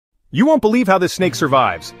You won't believe how this snake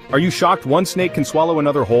survives. Are you shocked one snake can swallow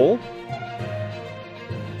another whole?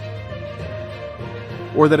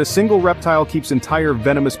 Or that a single reptile keeps entire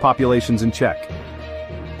venomous populations in check?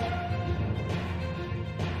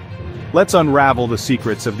 Let's unravel the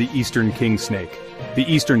secrets of the eastern king snake. The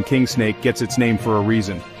eastern king snake gets its name for a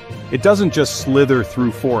reason. It doesn't just slither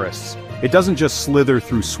through forests. It doesn't just slither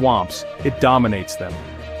through swamps. It dominates them.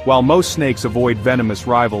 While most snakes avoid venomous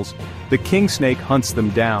rivals, the king snake hunts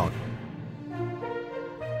them down.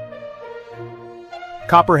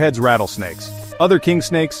 Copperhead's rattlesnakes. Other king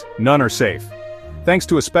snakes, none are safe. Thanks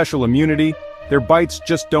to a special immunity, their bites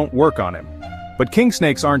just don't work on him. But king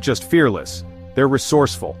snakes aren't just fearless. They're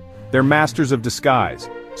resourceful. They're masters of disguise,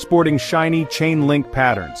 sporting shiny chain-link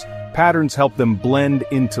patterns. Patterns help them blend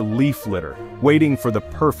into leaf litter, waiting for the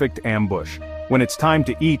perfect ambush. When it's time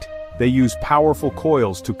to eat, they use powerful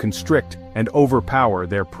coils to constrict and overpower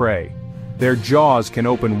their prey. Their jaws can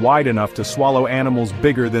open wide enough to swallow animals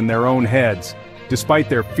bigger than their own heads. Despite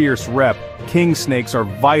their fierce rep, king snakes are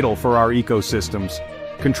vital for our ecosystems,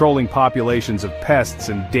 controlling populations of pests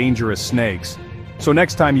and dangerous snakes. So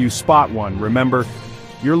next time you spot one, remember,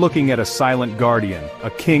 you're looking at a silent guardian, a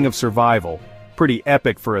king of survival. Pretty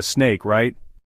epic for a snake, right?